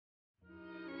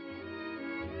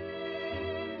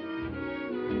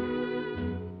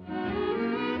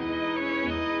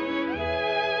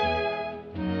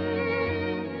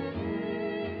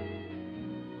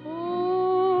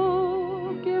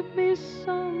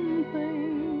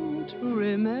something to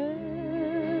remember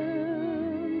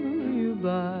you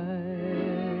by.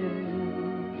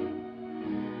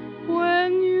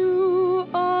 When you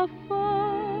are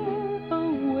far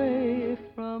away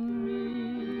from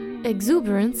me.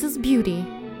 Exuberance is Beauty,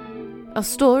 a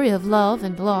story of love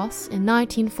and loss in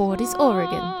 1940s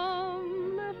Oregon.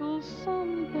 Some little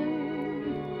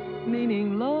something,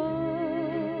 meaning love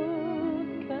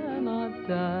cannot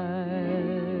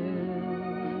die.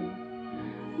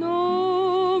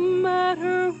 No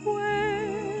matter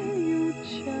where you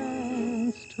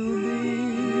chance to be.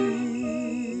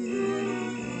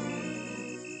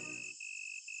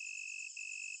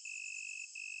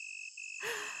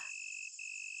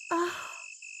 I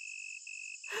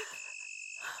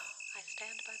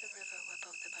stand by the river where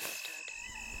both of us stood.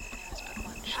 There is but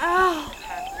one shore, to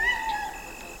paddle into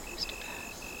where both used to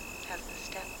pass. Has the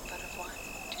step but of one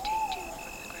to take dew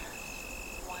from the grass.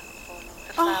 One full.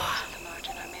 The flowers at the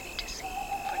margin are many to see,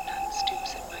 for none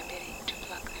stoops at my bidding to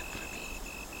pluck them for me.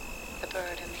 The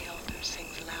bird in the altar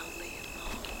sings loudly and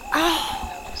long.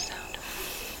 No sound of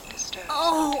weeping disturbs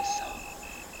not his song,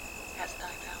 as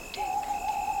thy vow did that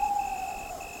day.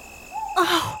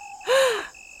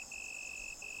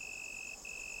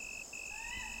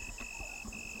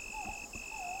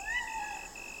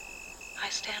 I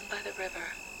stand by the river,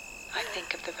 I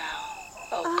think of the vow.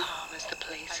 Oh, calm as the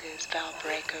place is, vow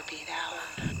breaker be thou,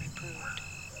 unreproved.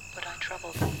 But I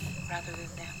trouble thee, rather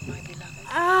than them, my beloved,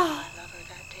 my lover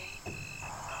that day.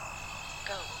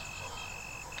 Go,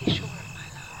 be sure of my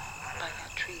love, by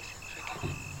that treason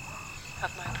forgiven,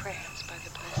 of my prayers by the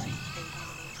blessings they win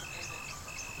thee from heaven.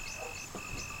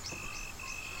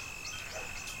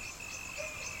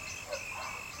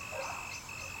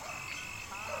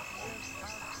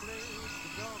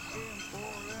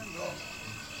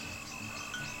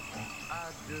 I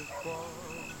just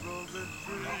borrowed the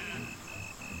street.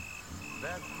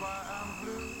 That's why I'm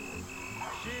blue.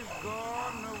 She's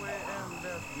gone away and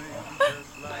left me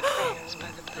just My like prayers by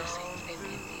the blessings they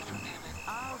win thee from heaven.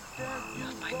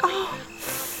 Of my grief,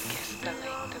 kiss the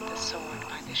length of the sword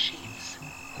by the sheets,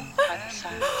 by the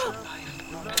silence of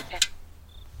life, more pathetic.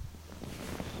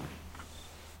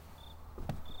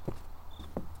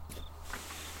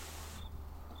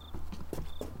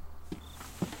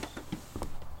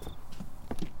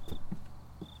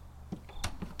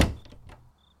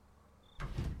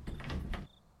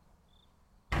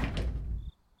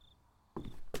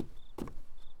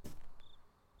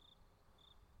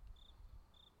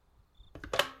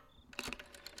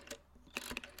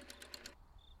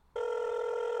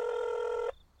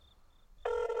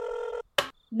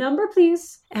 Number,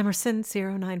 please. Emerson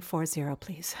 0940,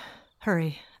 please.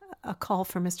 Hurry. A call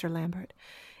for Mr. Lambert.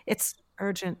 It's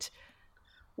urgent.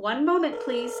 One moment,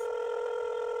 please.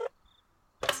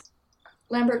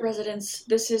 Lambert residence.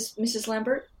 This is Mrs.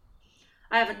 Lambert.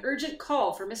 I have an urgent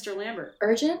call for Mr. Lambert.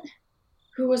 Urgent?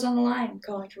 Who was on the line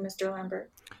calling for Mr. Lambert?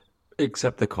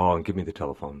 Accept the call and give me the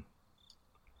telephone.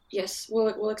 Yes,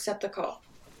 we'll accept the call.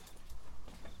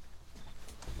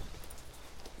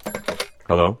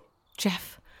 Hello?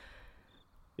 Jeff.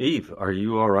 Eve, are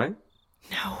you all right?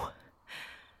 No.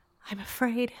 I'm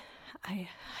afraid. I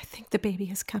think the baby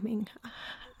is coming.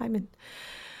 I'm in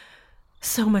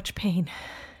so much pain.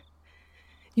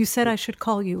 You said I should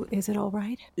call you. Is it all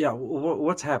right? Yeah,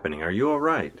 what's happening? Are you all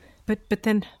right? But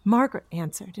then Margaret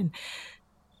answered, and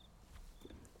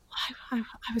I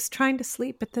was trying to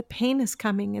sleep, but the pain is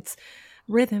coming. It's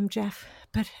rhythm, Jeff,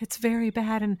 but it's very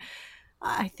bad, and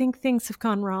I think things have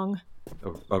gone wrong.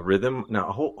 A rhythm?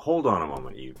 Now, hold on a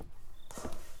moment, Eve.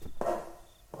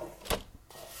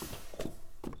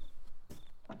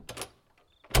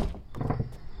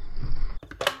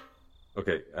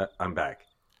 Okay, I'm back.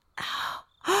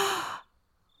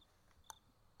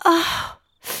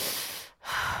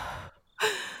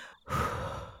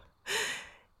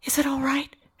 Is it all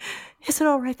right? Is it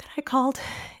all right that I called?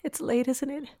 It's late, isn't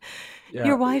it? Yeah,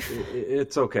 Your wife?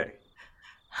 It's okay.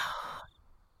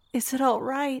 Is it all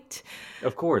right?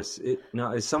 Of course.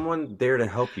 Now, is someone there to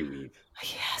help you, Eve?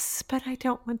 Yes, but I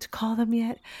don't want to call them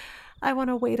yet. I want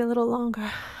to wait a little longer.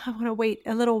 I want to wait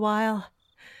a little while.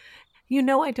 You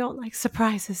know I don't like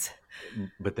surprises.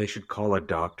 But they should call a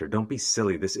doctor. Don't be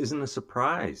silly. This isn't a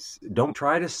surprise. Don't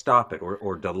try to stop it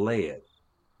or delay it.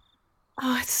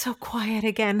 Oh, it's so quiet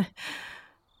again.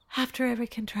 After every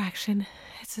contraction,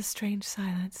 it's a strange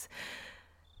silence.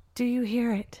 Do you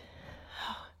hear it?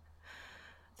 Oh,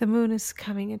 the moon is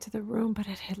coming into the room, but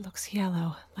it looks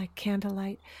yellow, like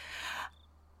candlelight.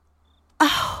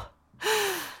 Oh!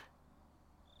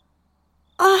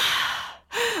 Oh!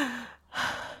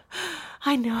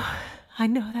 I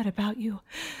know that about you.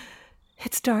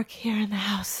 It's dark here in the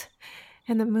house,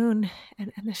 and the moon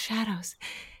and the shadows.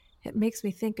 It makes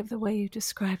me think of the way you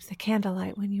described the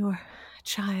candlelight when you were a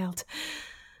child.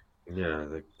 Yeah,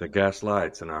 the gas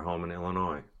lights in our home in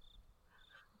Illinois.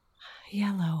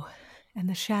 Yellow, and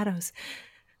the shadows.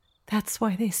 That's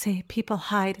why they say people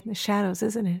hide in the shadows,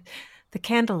 isn't it? The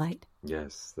candlelight.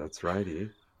 Yes, that's right,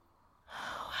 Eve.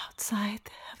 Oh, outside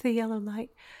of the yellow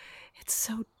light, it's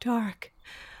so dark.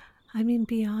 I mean,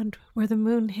 beyond where the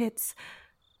moon hits.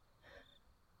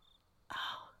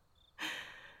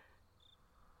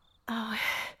 Oh,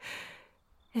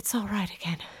 it's all right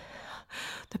again.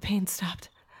 The pain stopped.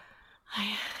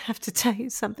 I have to tell you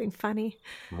something funny.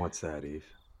 What's that, Eve?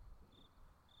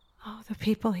 Oh, the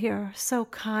people here are so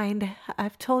kind.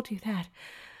 I've told you that.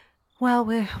 Well,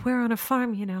 we're on a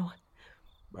farm, you know.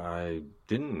 I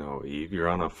didn't know, Eve. You're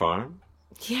on a farm?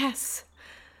 Yes.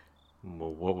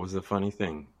 Well, what was the funny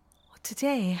thing? Well,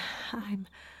 today, I'm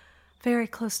very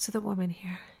close to the woman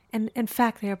here. And in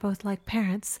fact, they are both like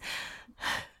parents.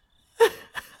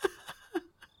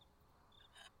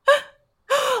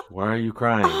 Why are you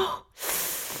crying?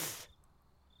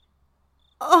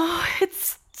 Oh,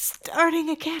 it's starting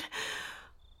again.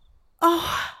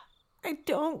 Oh, I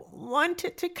don't want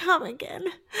it to come again.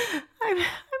 I'm in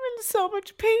so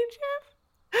much pain,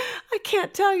 Jeff. I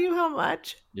can't tell you how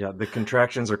much. Yeah, the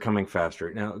contractions are coming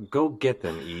faster. Now, go get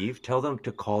them, Eve. Tell them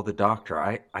to call the doctor.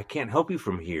 I can't help you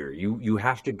from here. You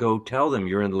have to go tell them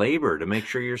you're in labor to make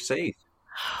sure you're safe.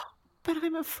 But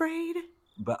I'm afraid.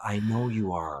 But I know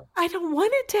you are. I don't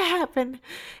want it to happen.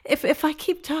 If I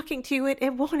keep talking to you,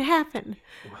 it won't happen.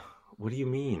 What do you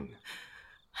mean?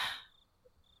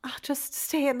 I'll just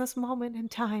stay in this moment in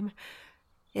time.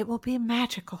 It will be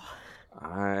magical.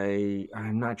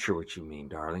 I'm not sure what you mean,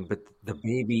 darling, but the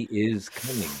baby is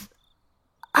coming.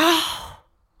 Oh,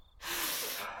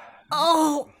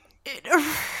 it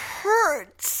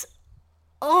hurts.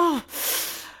 Oh,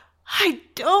 I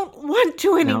don't want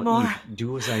to anymore. Now, Eve,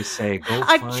 do as I say. Go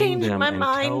I've find changed them my and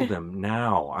mind. tell them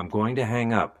now. I'm going to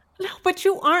hang up. No, but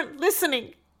you aren't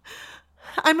listening.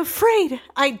 I'm afraid.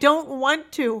 I don't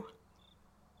want to.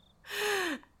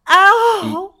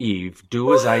 Ow! Eve,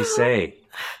 do as I say.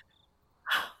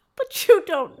 But you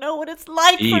don't know what it's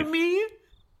like for Eve. me.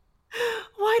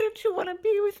 Why don't you want to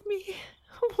be with me?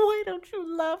 Why don't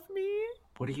you love me?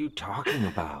 What are you talking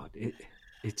about?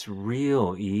 It's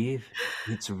real, Eve.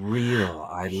 It's real.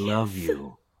 I love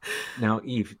you. Now,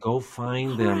 Eve, go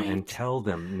find them and tell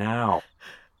them now.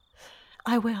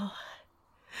 I will.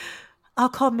 I'll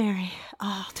call Mary.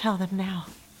 I'll tell them now.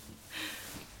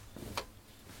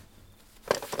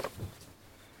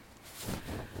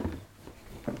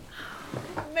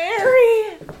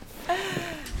 Mary!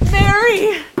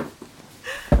 Mary!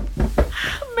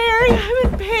 Mary, I'm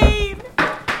in pain.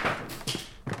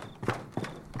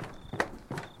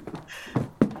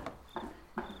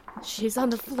 She's on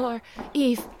the floor.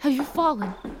 Eve, have you fallen?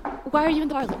 Why are you in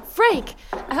the parlor? Frank,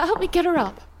 help me get her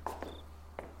up.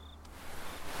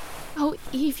 Oh,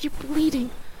 Eve, you're bleeding.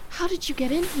 How did you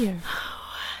get in here?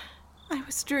 I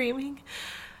was dreaming.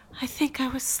 I think I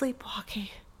was sleepwalking.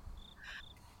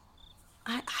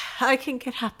 I can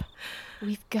get up.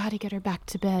 We've got to get her back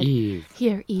to bed. Eve.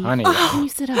 Here, Eve. Honey. Can you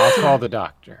sit up? I'll call the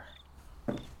doctor.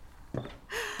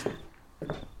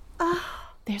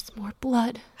 There's more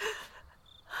blood.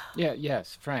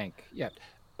 Yes, Frank. Yeah.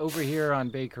 Over here on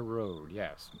Baker Road,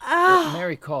 yes. Oh.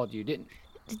 Mary called you, didn't...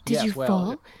 Did yes, you well,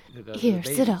 fall? The Here,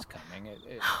 sit baby's up. Coming.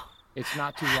 It's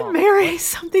not too long. Mary,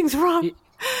 something's wrong.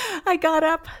 I got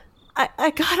up.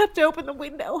 I got up to open the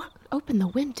window. Open the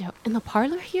window? In the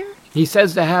parlor here? He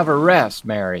says to have her rest,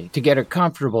 Mary, to get her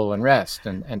comfortable and rest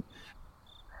and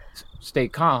stay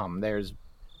calm. There's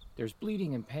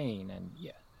bleeding and pain, and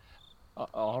yeah.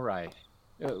 All right.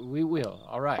 We will.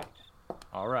 All right.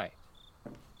 All right.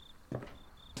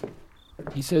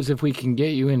 He says if we can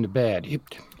get you into bed.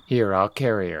 Here, I'll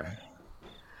carry her.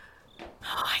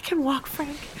 Oh, I can walk,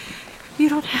 Frank. You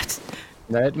don't have to...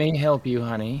 Let me help you,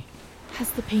 honey. Has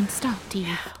the pain stopped,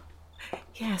 Eve?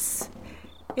 Yes.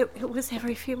 It was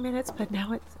every few minutes, but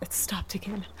now it's stopped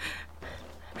again.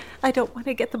 I don't want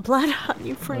to get the blood on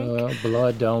you, Frank.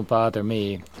 Blood don't bother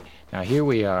me. Now, here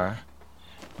we are.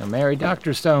 Now, Mary,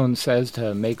 Dr. Stone says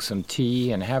to make some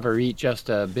tea and have her eat just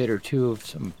a bit or two of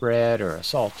some bread or a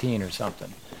saltine or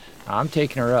something. I'm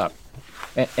taking her up.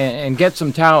 And get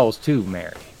some towels, too,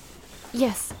 Mary.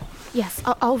 Yes,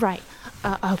 all right.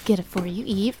 I'll get it for you,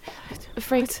 Eve.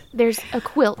 Frank, there's a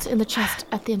quilt in the chest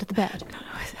at the end of the bed.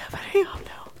 What's happening? Oh,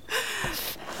 no.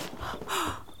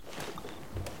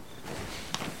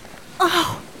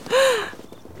 Oh,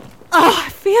 I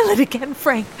feel it again,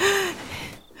 Frank.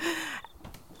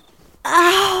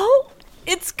 Ow!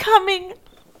 It's coming.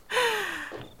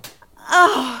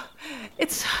 Oh,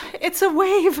 it's a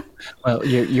wave. Well,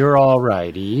 you're all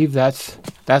right, Eve. That's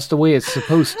the way it's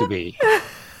supposed to be.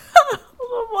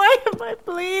 Why am I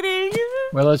bleeding?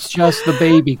 Well, it's just the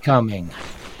baby coming.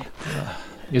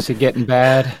 Is it getting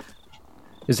bad?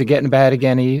 Is it getting bad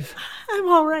again, Eve? I'm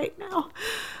all right now.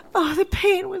 Oh, the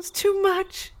pain was too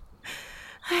much.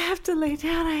 I have to lay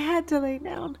down. I had to lay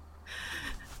down.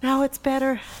 Now it's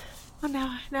better. Oh,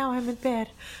 now I'm in bed.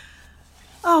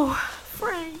 Oh,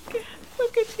 Frank,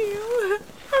 look at you.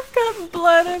 I've got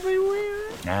blood everywhere.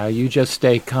 Now you just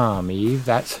stay calm, Eve.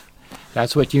 That's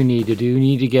what you need to do. You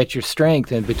need to get your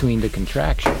strength in between the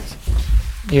contractions.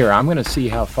 Here, I'm going to see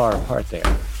how far apart they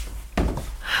are.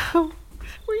 Oh,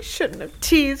 we shouldn't have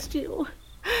teased you.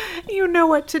 You know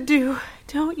what to do,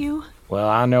 don't you? Well,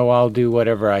 I know I'll do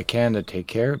whatever I can to take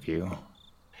care of you.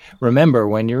 Remember,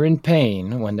 when you're in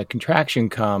pain, when the contraction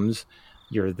comes,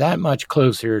 you're that much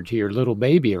closer to your little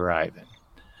baby arriving.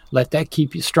 Let that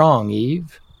keep you strong,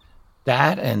 Eve.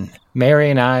 That and Mary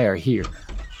and I are here.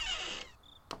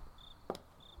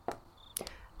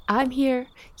 I'm here.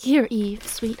 Here, Eve,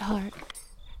 sweetheart.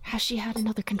 Has she had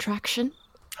another contraction?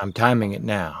 I'm timing it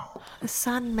now. The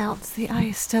sun melts the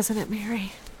ice, doesn't it,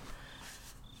 Mary?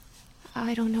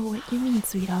 I don't know what you mean,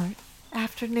 sweetheart.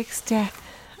 After Nick's death,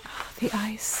 the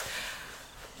ice,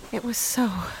 it was so...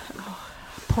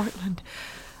 Portland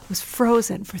was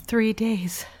frozen for 3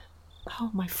 days. Oh,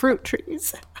 my fruit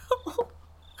trees.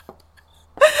 The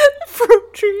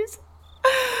fruit trees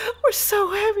were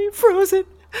so heavy, frozen.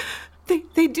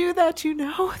 They do that, you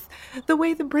know, the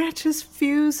way the branches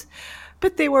fuse,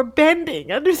 but they were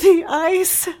bending under the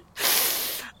ice.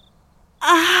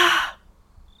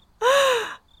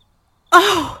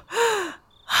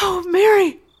 Oh,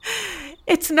 Mary,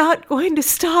 it's not going to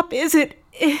stop, is it?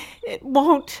 It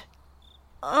won't.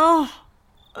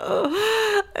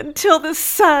 Until the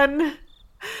sun.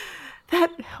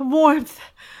 That warmth,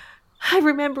 I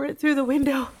remember it through the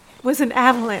window, was an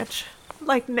avalanche,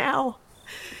 like now.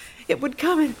 It would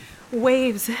come in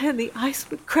waves and the ice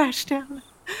would crash down.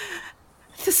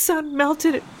 The sun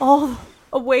melted it all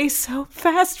away so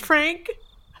fast, Frank.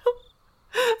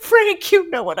 Frank, you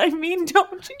know what I mean,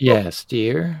 don't you? Yes,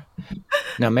 dear.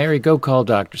 Now, Mary, go call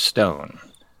Dr. Stone.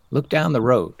 Look down the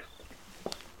road.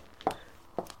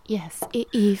 Yes,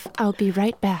 Eve, I'll be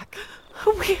right back.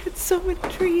 We had so many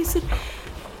trees and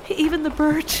even the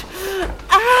birch.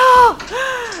 Ow!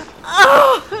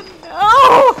 Oh,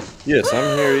 no! Yes,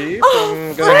 I'm here, Eve. Oh,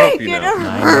 I'm gonna help you Frank, now. it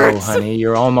I hurts. know, honey,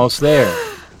 you're almost there.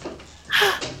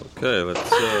 Okay,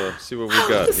 let's see what we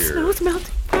got The here. snow's melting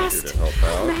Here fast. to help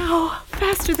out. Now,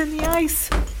 faster than the ice.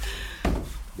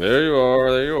 There you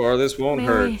are. This won't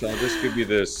Mary. hurt. I'll just give you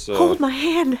this Hold my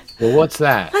hand. Well, what's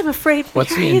that? I'm afraid, What's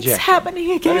the Mary, it's injection?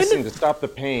 happening again. medicine to stop the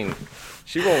pain.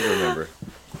 She won't remember.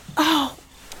 Oh,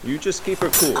 You just keep her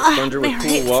cool. Sponge her with Mary,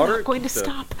 cool it's water. not going to Just,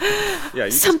 stop. Yeah,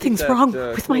 you Something's just keep that,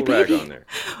 wrong with my cool rag baby. on there.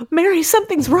 Mary,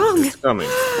 something's wrong. It's coming.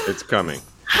 It's coming.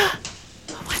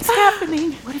 What's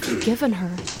happening? What have you given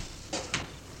her?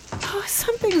 Oh,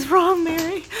 something's wrong,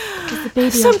 Mary. Is the baby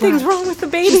Something's all right? wrong with the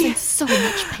She's baby. in so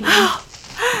much pain.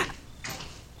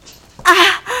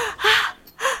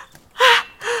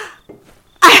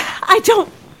 I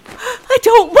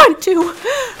don't want to.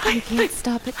 You can't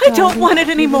stop it, I don't darling. want it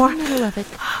You're anymore. in the middle of it.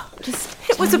 Just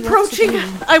It was tell me what to approaching.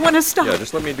 do. I want to stop. Yeah,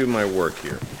 just let me do my work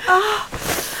here.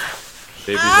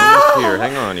 Baby's almost here.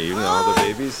 Hang on, Eve. Now the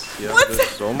baby's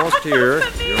it's almost here.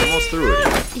 You're almost through it,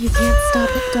 Eve. You can't stop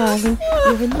it, darling.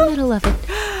 You're in the middle of it.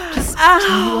 Just tell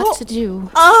me what to do.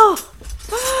 Oh,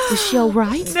 Is she all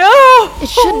right? no. It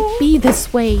shouldn't be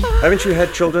this way. Haven't you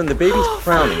had children? The baby's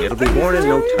crowning. It'll be born in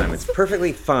no time. It's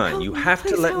perfectly fine. You have to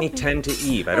Please let help me me. tend to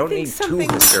Eve. I don't think need two something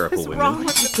hysterical is women. wrong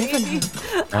with the Given baby.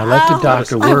 her. Now let the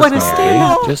doctor I work, wanna stay Mary.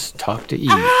 home. Just talk to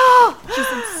Eve. She's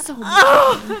in so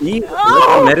much pain. Eve,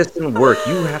 let the medicine work.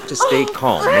 You have to stay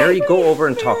calm. Mary, go over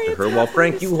and talk to her while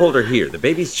Frank, you hold her here. The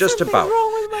baby's just Something's about.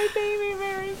 wrong with my baby,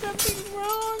 Mary. Something's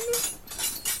wrong.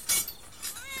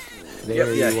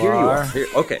 There Yeah, you here you are. are. Here,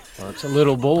 okay. Well, it's a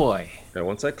little boy. Now,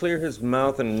 once I clear his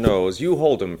mouth and nose, you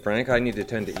hold him, Frank. I need to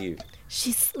tend to Eve.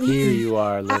 She's sleeping. Here you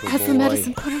are, little Has boy. the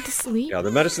medicine put her to sleep? Yeah,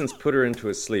 the medicine's put her into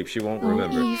a sleep. She won't Oh,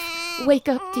 remember. Eve, wake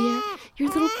up, dear. Your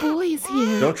little boy is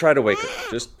here. Don't try to wake her.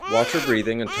 Just watch her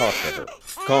breathing and talk to her.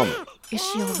 Calm her. Is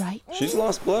she all right? She's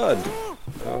lost blood.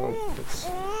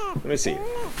 Let me see.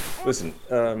 Listen,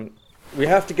 we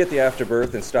have to get the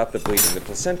afterbirth and stop the bleeding. The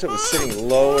placenta was sitting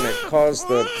low and it caused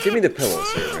the... Give me the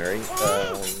pillows here, Mary.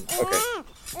 Okay.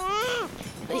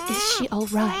 Is she all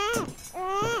right?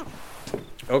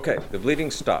 Okay, the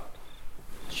bleeding stopped.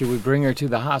 Should we bring her to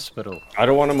the hospital? I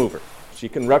don't want to move her. She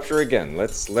can rupture again.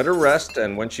 Let's let her rest,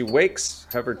 and when she wakes,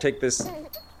 have her take this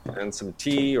and some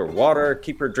tea or water,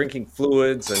 keep her drinking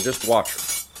fluids, and just watch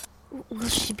her. Will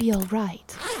she be all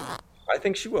right? I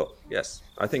think she will. Yes,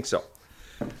 I think so.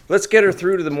 Let's get her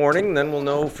through to the morning, then we'll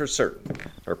know for certain.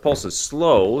 Her pulse is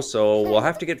slow, so we'll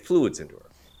have to get fluids into her.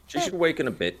 She should wake in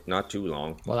a bit, not too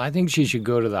long. Well, I think she should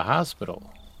go to the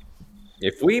hospital.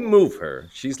 If we move her,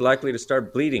 she's likely to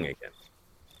start bleeding again.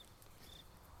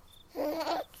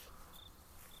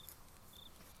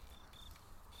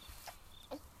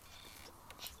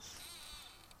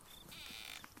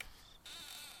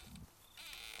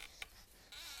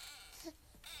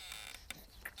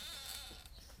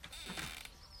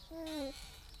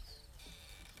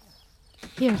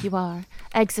 Here you are.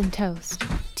 Eggs and toast.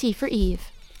 Tea for Eve.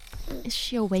 Is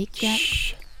she awake yet?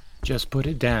 Shh. Just put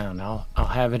it down. I'll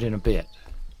have it in a bit.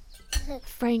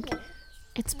 Frank,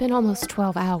 it's been almost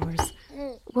 12 hours.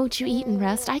 Won't you eat and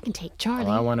rest? I can take Charlie.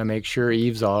 Well, I want to make sure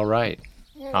Eve's all right.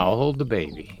 I'll hold the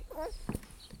baby.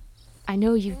 I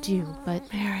know you do, but...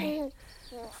 Mary.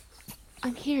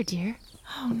 I'm here, dear.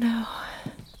 Oh, no.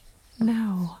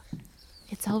 No.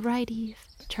 It's all right, Eve.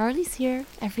 Charlie's here.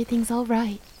 Everything's all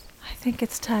right. I think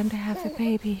it's time to have the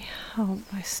baby. Oh,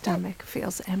 my stomach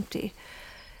feels empty.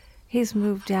 He's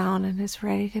moved down and is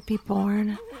ready to be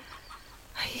born.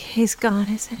 He's gone,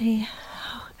 isn't he?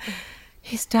 Oh,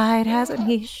 he's died, hasn't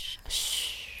he?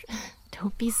 Shh.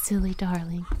 Don't be silly,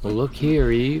 darling. Well, look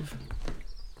here, Eve.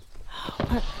 Oh,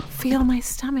 but feel my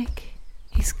stomach.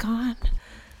 He's gone.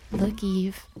 Look,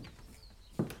 Eve.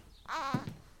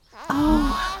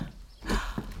 Oh.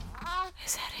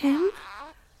 Is that him?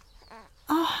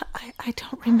 Oh, I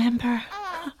don't remember.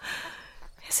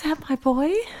 Is that my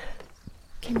boy?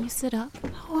 Can you sit up?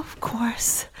 Oh, of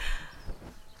course.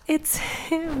 It's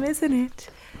him, isn't it?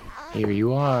 Here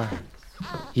you are.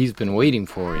 He's been waiting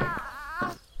for you.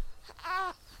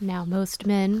 Now, most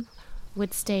men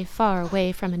would stay far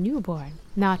away from a newborn.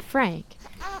 Not Frank.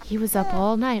 He was up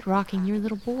all night rocking your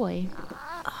little boy.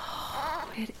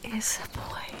 Oh, it is a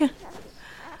boy.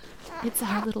 It's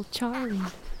our little Charlie.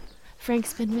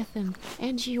 Frank's been with him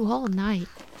and you all night.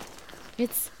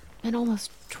 It's been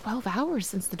almost 12 hours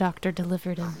since the doctor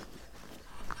delivered him.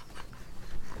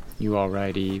 You all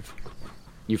right, Eve?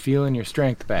 You feeling your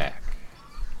strength back?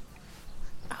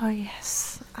 Oh,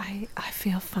 yes. I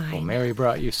feel fine. Well, Mary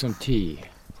brought you some tea.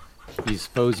 Do you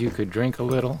suppose you could drink a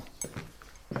little?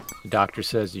 The doctor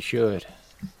says you should.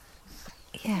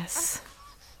 Yes.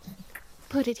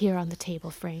 Put it here on the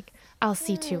table, Frank. I'll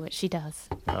see to it she does.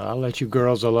 I'll let you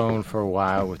girls alone for a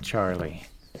while with Charlie.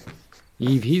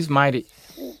 Eve, he's mighty...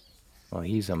 Well,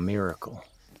 he's a miracle.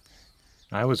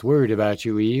 I was worried about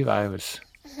you, Eve. I was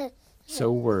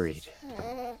so worried.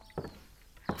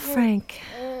 Frank,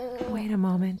 wait a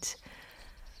moment.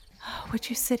 Would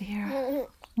you sit here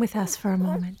with us for a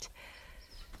moment?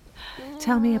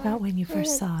 Tell me about when you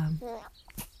first saw him.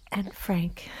 And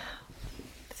Frank,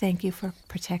 thank you for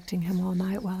protecting him all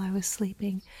night while I was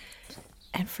sleeping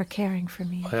and for caring for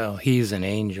me. Well, he's an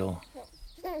angel.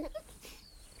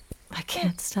 I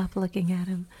can't stop looking at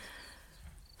him.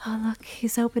 Oh, look,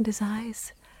 he's opened his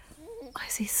eyes.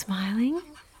 Is he smiling?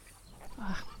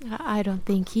 I don't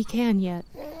think he can yet,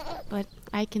 but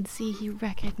I can see he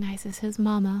recognizes his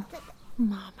mama.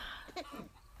 Mama.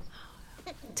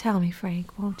 Tell me,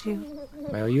 Frank, won't you?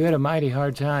 Well, you had a mighty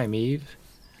hard time, Eve.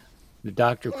 The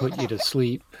doctor put you to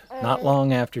sleep not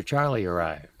long after Charlie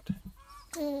arrived.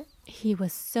 He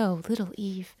was so little,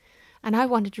 Eve, and I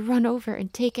wanted to run over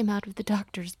and take him out of the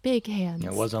doctor's big hands.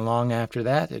 It wasn't long after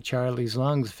that Charlie's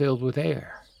lungs filled with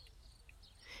air.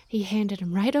 He handed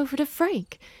him right over to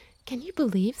Frank. Can you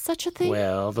believe such a thing?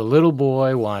 Well, the little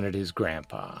boy wanted his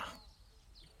grandpa.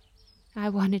 I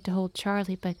wanted to hold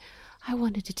Charlie, but I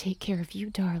wanted to take care of you,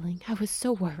 darling. I was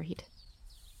so worried.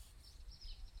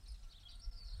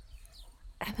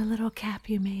 And the little cap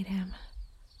you made him.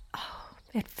 Oh,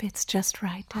 it fits just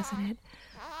right, doesn't it?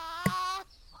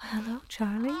 Well, hello,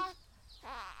 Charlie.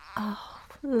 Oh,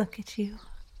 look at you.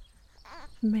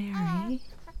 Mary.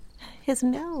 His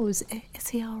nose. Is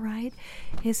he all right?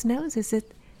 His nose,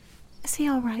 is he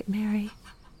all right, Mary?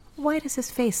 Why does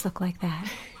his face look like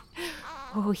that?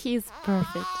 Oh, he's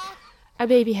perfect. A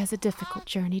baby has a difficult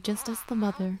journey, just as the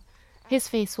mother. His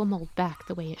face will mold back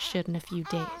the way it should in a few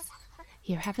days.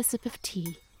 Here, have a sip of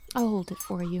tea. I'll hold it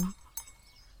for you.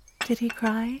 Did he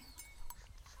cry?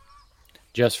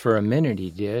 Just for a minute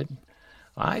he did.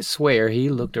 I swear he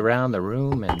looked around the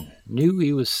room and knew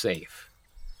he was safe.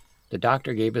 The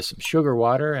doctor gave us some sugar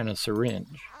water and a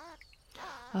syringe.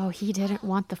 Oh, he didn't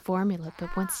want the formula,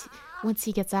 but once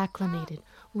he gets acclimated,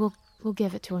 we'll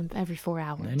give it to him every 4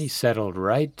 hours. And then he settled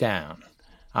right down.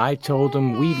 I told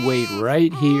them we'd wait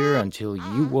right here until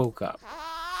you woke up.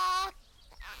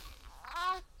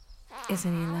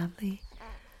 Isn't he lovely?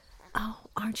 Oh,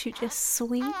 aren't you just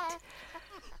sweet?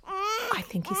 I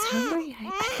think he's hungry. I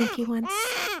think he wants...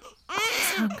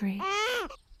 He's hungry.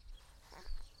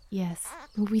 Yes,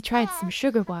 we tried some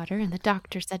sugar water, and the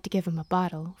doctor said to give him a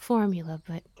bottle, formula,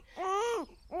 but...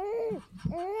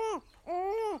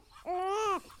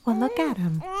 Well, look at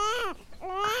him.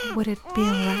 Would it be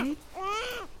all right?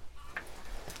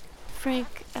 Frank,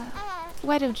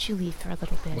 why don't you leave for a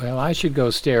little bit? Well, I should go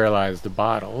sterilize the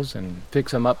bottles and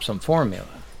fix them up some formula.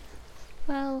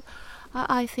 Well,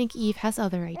 I think Eve has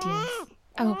other ideas.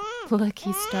 Oh, look,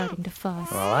 he's starting to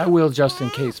fuss. Well, I will just in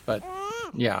case, but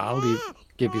yeah, I'll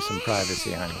give you some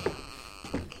privacy, honey.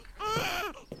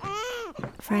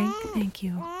 Frank, thank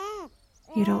you.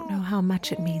 You don't know how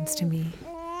much it means to me.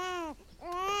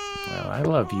 Well, I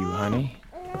love you, honey.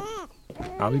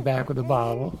 I'll be back with a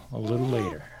bottle a little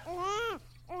later.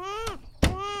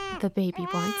 The baby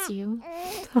wants you.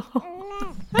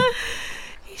 Oh,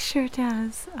 he sure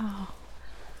does. Oh,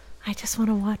 I just want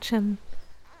to watch him.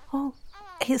 Oh,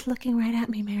 he's looking right at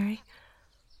me, Mary.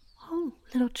 Oh,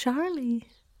 little Charlie.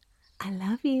 I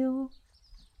love you.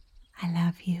 I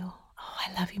love you. Oh,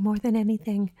 I love you more than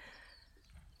anything.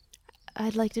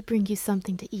 I'd like to bring you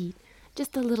something to eat.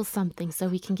 Just a little something so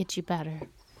we can get you better.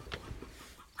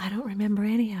 I don't remember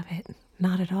any of it.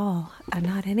 Not at all.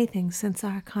 Not anything since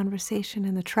our conversation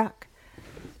in the truck.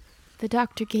 The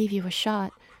doctor gave you a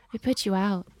shot. It put you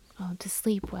out to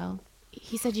sleep well.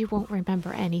 He said you won't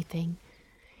remember anything.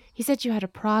 He said you had a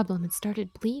problem and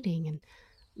started bleeding,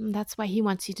 and that's why he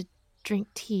wants you to drink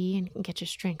tea and get your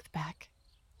strength back.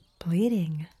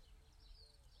 Bleeding?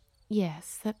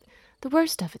 Yes, the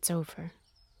worst of it's over.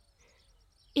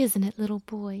 Isn't it, little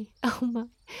boy? Oh, my.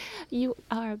 You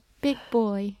are a big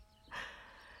boy.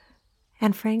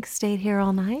 And Frank stayed here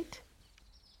all night?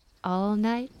 All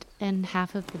night and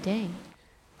half of the day.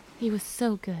 He was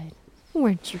so good.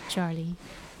 Weren't you, Charlie?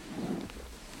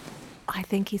 I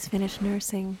think he's finished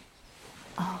nursing.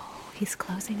 Oh, he's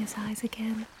closing his eyes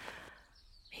again.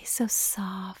 He's so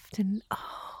soft and,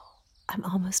 oh, I'm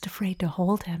almost afraid to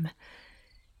hold him.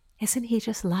 Isn't he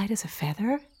just light as a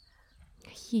feather?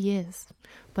 He is,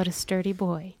 but a sturdy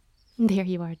boy. There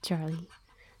you are, Charlie.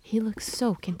 He looks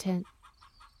so content.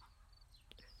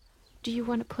 Do you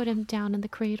want to put him down in the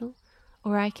cradle?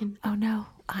 Or I can... Oh, no.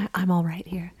 I'm all right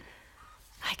here.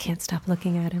 I can't stop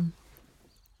looking at him.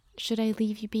 Should I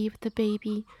leave you be with the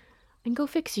baby and go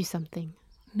fix you something?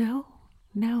 No.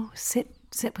 Sit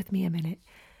with me a minute.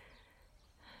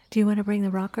 Do you want to bring the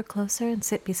rocker closer and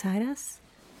sit beside us?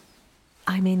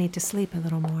 I may need to sleep a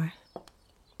little more.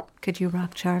 Could you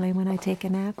rock Charlie when I take a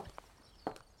nap?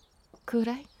 Could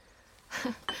I?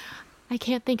 I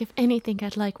can't think of anything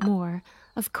I'd like more.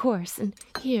 Of course, and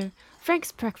here,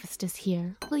 Frank's breakfast is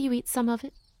here. Will you eat some of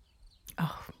it?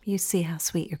 Oh, you see how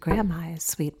sweet your grandma is,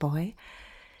 sweet boy.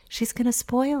 She's going to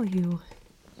spoil you.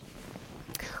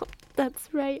 Oh, that's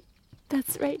right,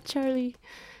 Charlie.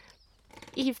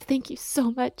 Eve, thank you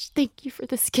so much. Thank you for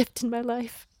this gift in my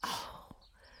life. Oh,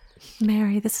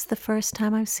 Mary, this is the first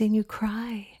time I've seen you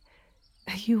cry.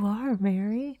 You are,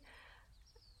 Mary.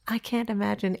 I can't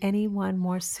imagine anyone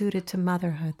more suited to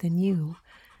motherhood than you.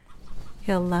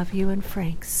 He'll love you and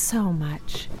Frank so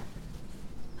much.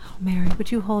 Oh, Mary,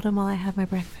 would you hold him while I have my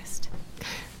breakfast?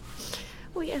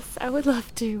 Oh, yes, I would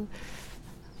love to.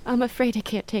 I'm afraid I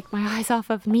can't take my eyes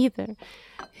off of him either.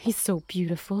 He's so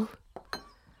beautiful.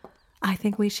 I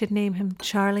think we should name him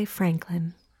Charlie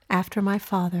Franklin, after my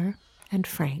father and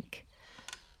Frank.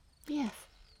 Yes,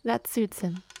 that suits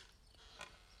him.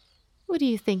 What do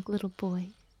you think, little boy?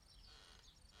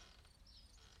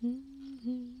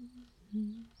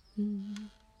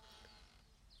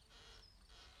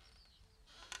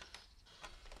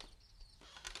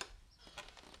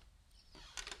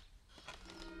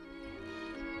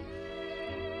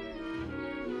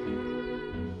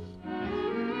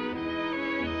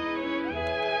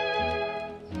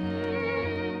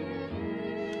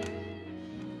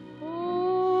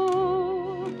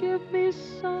 Oh, give me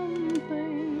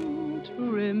something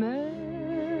to remember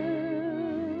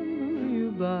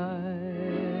you by.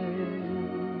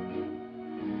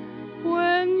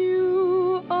 When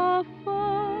you are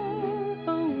far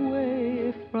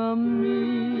away from me.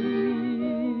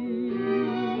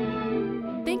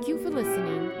 Thank you for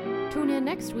listening. Tune in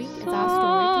next week as our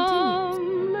story continues.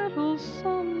 Some little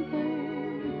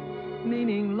something,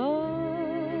 meaning love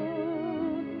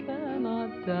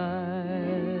cannot die.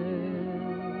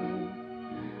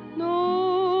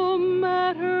 No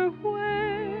matter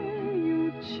where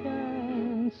you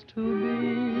chance to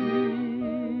be.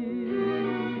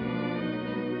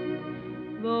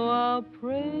 I'll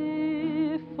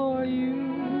pray for you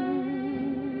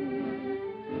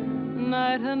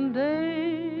night and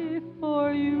day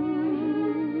for you.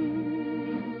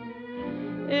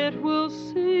 It will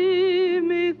see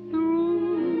me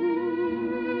through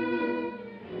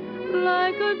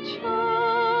like a child